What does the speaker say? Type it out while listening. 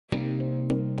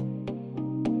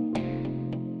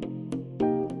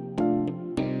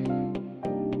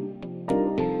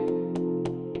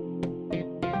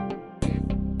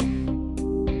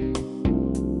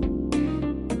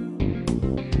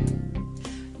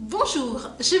Bonjour,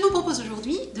 je vous propose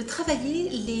aujourd'hui de travailler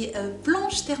les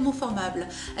planches thermoformables.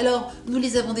 Alors, nous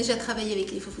les avons déjà travaillées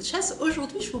avec les faux de chasse.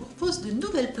 Aujourd'hui, je vous propose de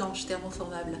nouvelles planches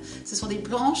thermoformables. Ce sont des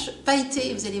planches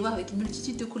pailletées, vous allez voir, avec une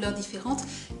multitude de couleurs différentes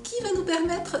qui va nous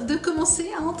permettre de commencer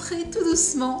à entrer tout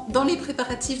doucement dans les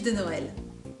préparatifs de Noël.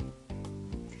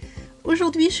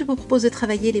 Aujourd'hui, je vous propose de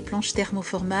travailler les planches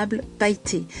thermoformables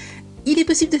pailletées. Il est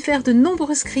possible de faire de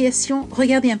nombreuses créations.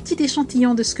 Regardez un petit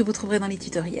échantillon de ce que vous trouverez dans les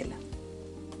tutoriels.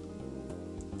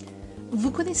 Vous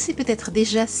connaissez peut-être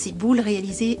déjà ces boules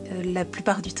réalisées la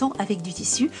plupart du temps avec du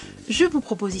tissu. Je vous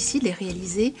propose ici de les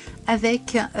réaliser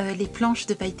avec les planches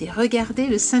de pailleté. Regardez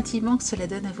le scintillement que cela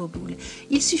donne à vos boules.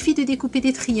 Il suffit de découper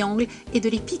des triangles et de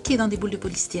les piquer dans des boules de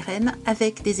polystyrène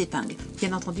avec des épingles.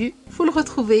 Bien entendu, vous le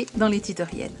retrouvez dans les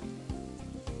tutoriels.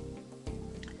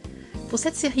 Pour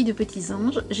cette série de petits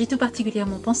anges, j'ai tout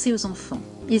particulièrement pensé aux enfants.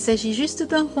 Il s'agit juste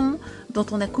d'un rond dont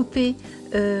on a coupé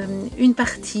une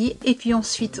partie et puis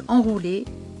ensuite enroulé,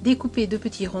 découpé de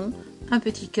petits ronds, un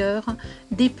petit cœur,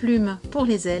 des plumes pour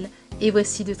les ailes et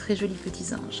voici de très jolis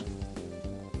petits anges.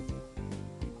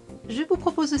 Je vous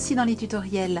propose aussi dans les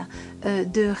tutoriels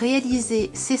de réaliser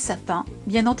ces sapins.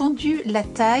 Bien entendu, la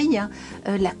taille,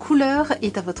 la couleur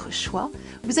est à votre choix.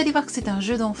 Vous allez voir que c'est un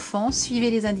jeu d'enfant,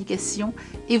 suivez les indications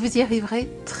et vous y arriverez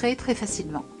très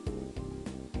facilement.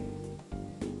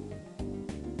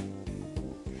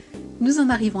 Nous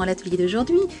en arrivons à l'atelier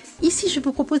d'aujourd'hui. Ici, je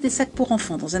vous propose des sacs pour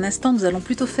enfants. Dans un instant, nous allons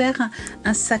plutôt faire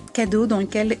un sac cadeau dans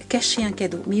lequel cacher un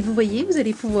cadeau. Mais vous voyez, vous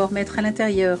allez pouvoir mettre à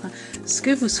l'intérieur ce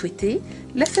que vous souhaitez.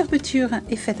 La fermeture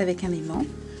est faite avec un aimant,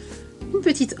 une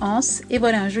petite anse et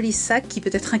voilà un joli sac qui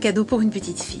peut être un cadeau pour une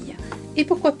petite fille. Et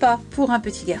pourquoi pas pour un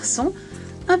petit garçon,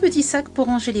 un petit sac pour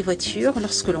ranger les voitures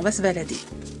lorsque l'on va se balader.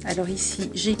 Alors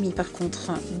ici, j'ai mis par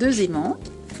contre 2 aimants.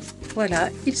 Voilà,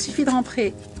 il suffit de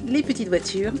rentrer les petites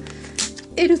voitures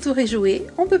et le tour est joué,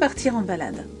 on peut partir en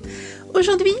balade.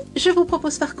 Aujourd'hui, je vous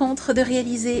propose par contre de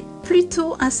réaliser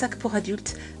plutôt un sac pour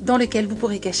adultes dans lequel vous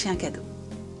pourrez cacher un cadeau.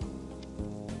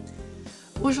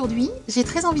 Aujourd'hui, j'ai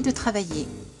très envie de travailler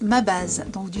ma base,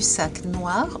 donc du sac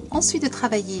noir, ensuite de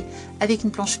travailler avec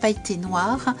une planche pailletée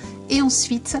noire et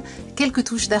ensuite quelques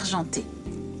touches d'argenté.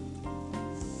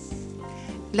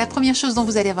 La première chose dont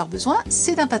vous allez avoir besoin,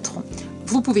 c'est d'un patron.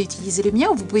 Vous pouvez utiliser le mien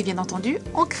ou vous pouvez bien entendu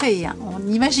en créer un, en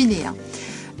imaginer un.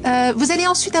 Vous allez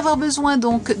ensuite avoir besoin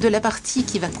donc de la partie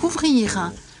qui va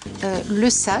couvrir le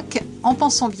sac en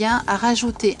pensant bien à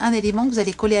rajouter un élément que vous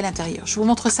allez coller à l'intérieur. Je vous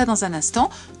montre ça dans un instant.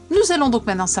 Nous allons donc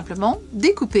maintenant simplement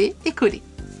découper et coller.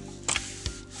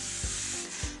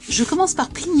 Je commence par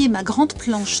plier ma grande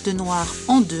planche de noir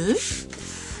en deux,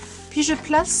 puis je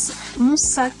place mon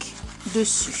sac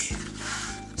dessus.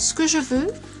 Ce que je veux,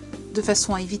 de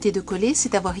façon à éviter de coller,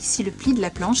 c'est d'avoir ici le pli de la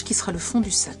planche qui sera le fond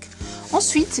du sac.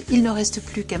 Ensuite, il ne reste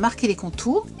plus qu'à marquer les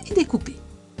contours et découper.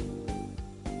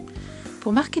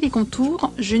 Pour marquer les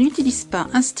contours, je n'utilise pas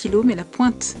un stylo mais la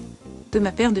pointe de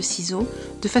ma paire de ciseaux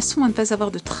de façon à ne pas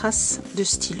avoir de traces de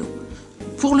stylo.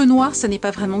 Pour le noir, ça n'est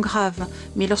pas vraiment grave,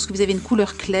 mais lorsque vous avez une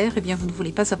couleur claire, eh bien, vous ne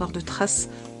voulez pas avoir de traces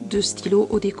de stylo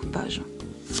au découpage.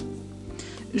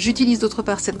 J'utilise d'autre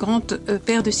part cette grande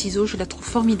paire de ciseaux, je la trouve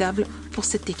formidable pour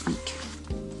cette technique.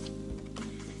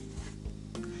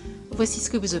 Voici ce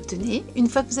que vous obtenez une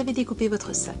fois que vous avez découpé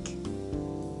votre sac.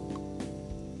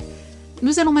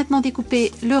 Nous allons maintenant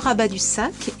découper le rabat du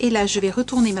sac et là je vais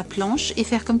retourner ma planche et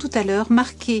faire comme tout à l'heure,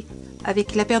 marquer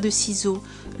avec la paire de ciseaux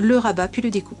le rabat puis le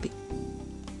découper.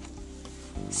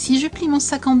 Si je plie mon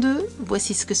sac en deux,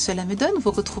 voici ce que cela me donne.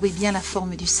 Vous retrouvez bien la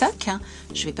forme du sac.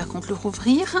 Je vais par contre le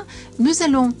rouvrir. Nous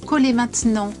allons coller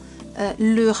maintenant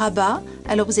le rabat.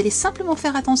 Alors vous allez simplement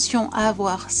faire attention à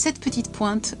avoir cette petite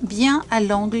pointe bien à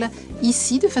l'angle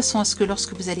ici, de façon à ce que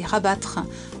lorsque vous allez rabattre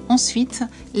ensuite,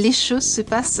 les choses se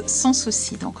passent sans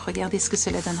souci. Donc regardez ce que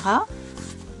cela donnera.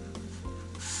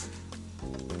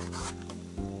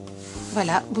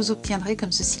 Voilà, vous obtiendrez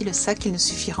comme ceci le sac. Il nous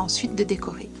suffira ensuite de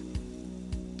décorer.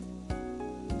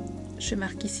 Je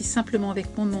marque ici simplement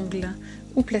avec mon ongle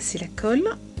où placer la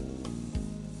colle.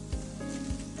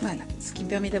 Voilà, ce qui me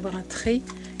permet d'avoir un trait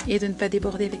et de ne pas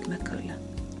déborder avec ma colle.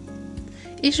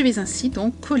 Et je vais ainsi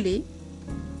donc coller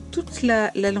toute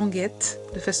la languette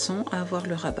de façon à avoir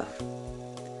le rabat.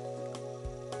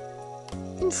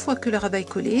 Une fois que le rabat est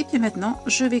collé, bien maintenant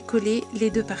je vais coller les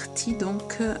deux parties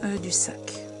donc du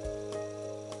sac.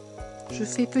 Je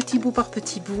fais petit bout par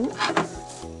petit bout.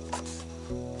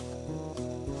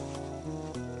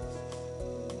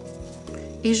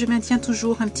 Et je maintiens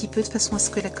toujours un petit peu de façon à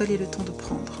ce que la colle ait le temps de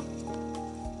prendre.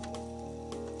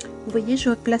 Vous voyez,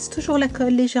 je place toujours la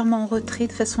colle légèrement en retrait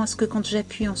de façon à ce que quand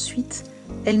j'appuie ensuite,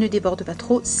 elle ne déborde pas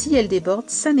trop. Si elle déborde,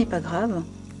 ça n'est pas grave.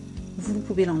 vous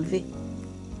pouvez l'enlever.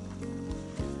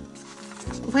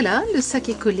 Voilà, le sac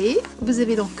est collé. Vous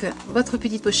avez donc votre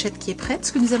petite pochette qui est prête.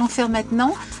 Ce que nous allons faire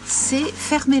maintenant, c'est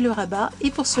fermer le rabat.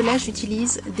 Et pour cela,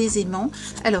 j'utilise des aimants.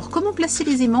 Alors, comment placer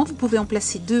les aimants? Vous pouvez en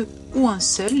placer 2 ou un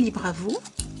seul, libre à vous.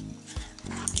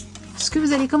 Ce que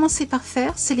vous allez commencer par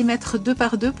faire, c'est les mettre 2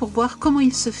 par 2 pour voir comment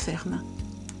ils se ferment.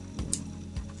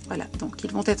 Voilà, donc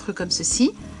ils vont être comme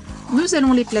ceci. Nous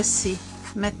allons les placer,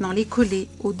 maintenant les coller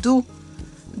au dos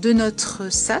de notre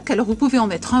sac. Alors vous pouvez en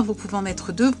mettre un, vous pouvez en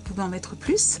mettre 2, vous pouvez en mettre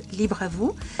plus, libre à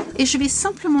vous. Et je vais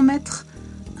simplement mettre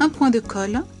un point de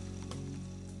colle.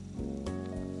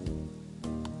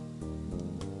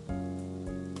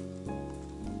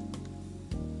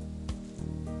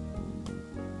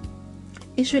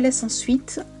 Et je laisse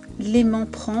ensuite l'aimant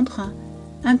prendre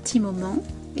un petit moment.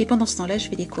 Et pendant ce temps-là, je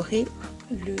vais décorer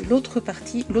l'autre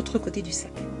partie, l'autre côté du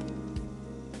sac.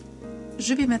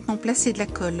 Je vais maintenant placer de la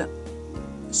colle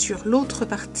sur l'autre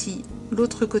partie,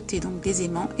 l'autre côté donc des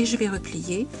aimants, et je vais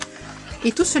replier.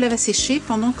 Et tout cela va sécher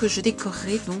pendant que je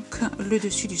décorerai donc le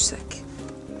dessus du sac.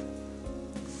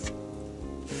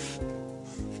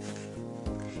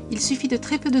 Il suffit de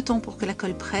très peu de temps pour que la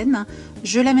colle prenne.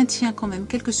 Je la maintiens quand même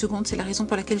quelques secondes. C'est la raison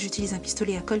pour laquelle j'utilise un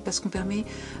pistolet à colle, parce qu'on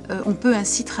peut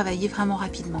ainsi travailler vraiment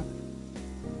rapidement.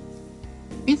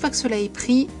 Une fois que cela est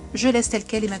pris, je laisse tel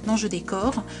quel et maintenant je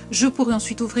décore. Je pourrai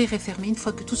ensuite ouvrir et fermer une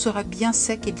fois que tout sera bien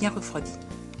sec et bien refroidi.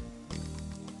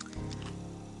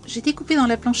 J'ai découpé dans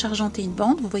la planche argentée une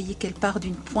bande. Vous voyez qu'elle part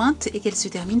d'une pointe et qu'elle se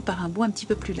termine par un bout un petit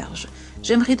peu plus large.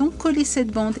 J'aimerais donc coller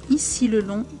cette bande ici le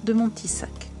long de mon petit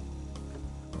sac.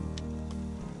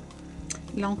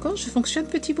 Là encore, je fonctionne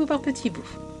petit bout par petit bout.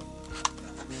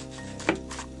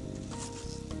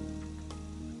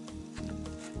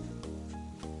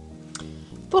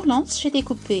 Pour l'anse, j'ai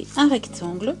découpé un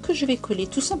rectangle que je vais coller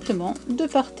tout simplement de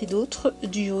part et d'autre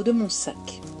du haut de mon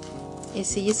sac.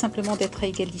 Essayez simplement d'être à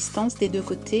égale distance des deux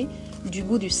côtés du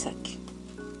bout du sac.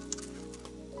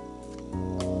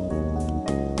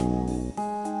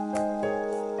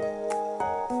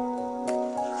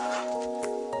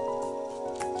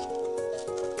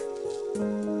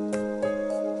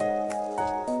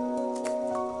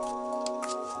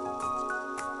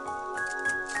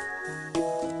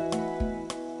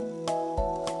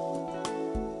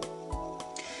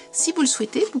 Si vous le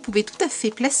souhaitez, vous pouvez tout à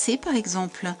fait placer par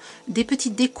exemple des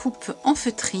petites découpes en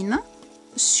feutrine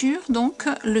sur donc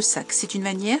le sac. C'est une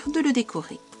manière de le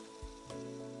décorer.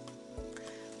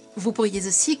 Vous pourriez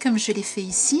aussi, comme je l'ai fait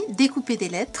ici, découper des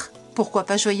lettres, pourquoi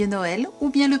pas Joyeux Noël, ou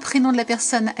bien le prénom de la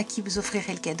personne à qui vous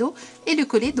offrirez le cadeau, et le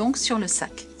coller donc sur le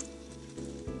sac.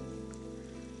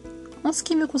 En ce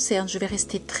qui me concerne, je vais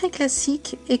rester très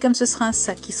classique, et comme ce sera un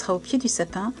sac qui sera au pied du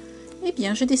sapin, eh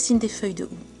bien je dessine des feuilles de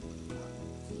houx.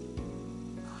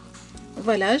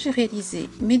 Voilà, j'ai réalisé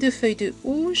mes 2 feuilles de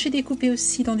houx. J'ai découpé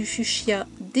aussi dans du fuchsia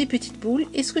des petites boules.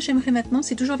 Et ce que j'aimerais maintenant,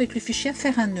 c'est toujours avec le fuchsia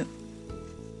faire un nœud.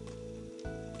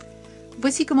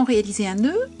 Voici comment réaliser un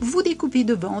nœud. Vous découpez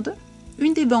 2 bandes.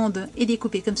 Une des bandes est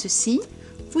découpée comme ceci.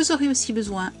 Vous aurez aussi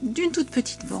besoin d'une toute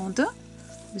petite bande.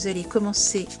 Vous allez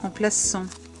commencer en plaçant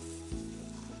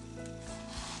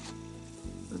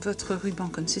votre ruban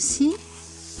comme ceci.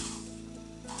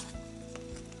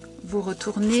 Vous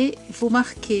retournez, vous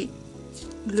marquez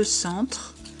le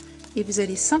centre et vous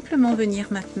allez simplement venir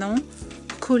maintenant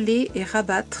coller et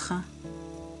rabattre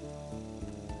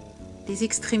les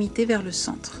extrémités vers le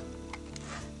centre.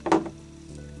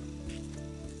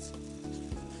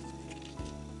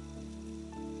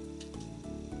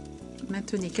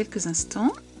 Maintenez quelques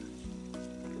instants.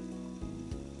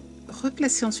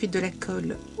 Replacez ensuite de la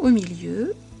colle au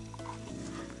milieu.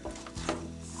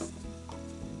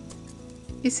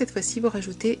 Et cette fois-ci, vous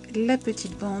rajoutez la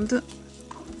petite bande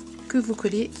que vous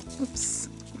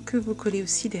collez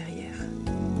aussi derrière.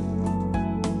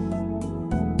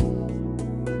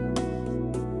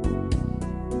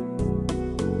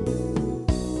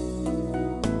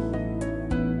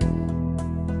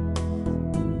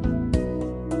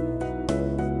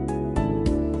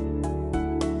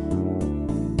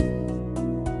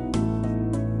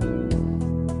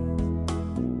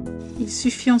 Il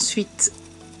suffit ensuite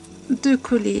de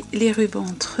coller les rubans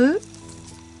entre eux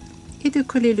et de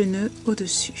coller le nœud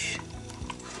au-dessus.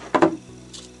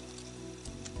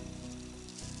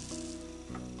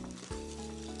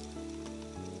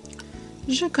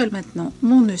 Je colle maintenant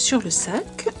mon nœud sur le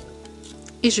sac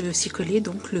et je vais aussi coller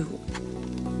donc le haut.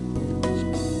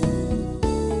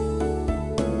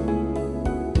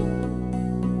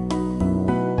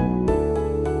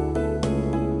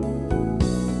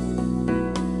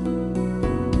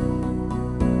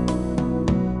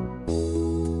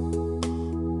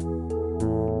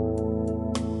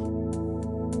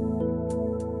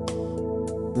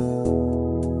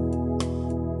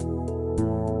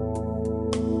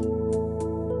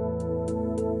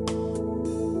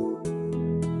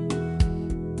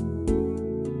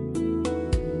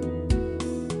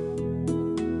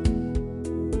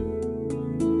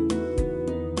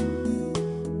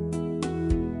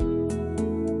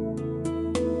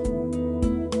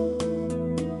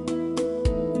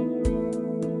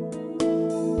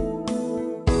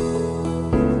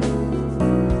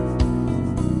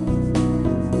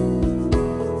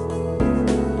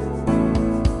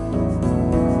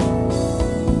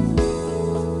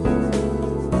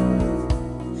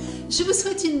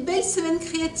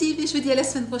 créative et je vous dis à la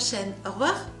semaine prochaine. Au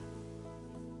revoir.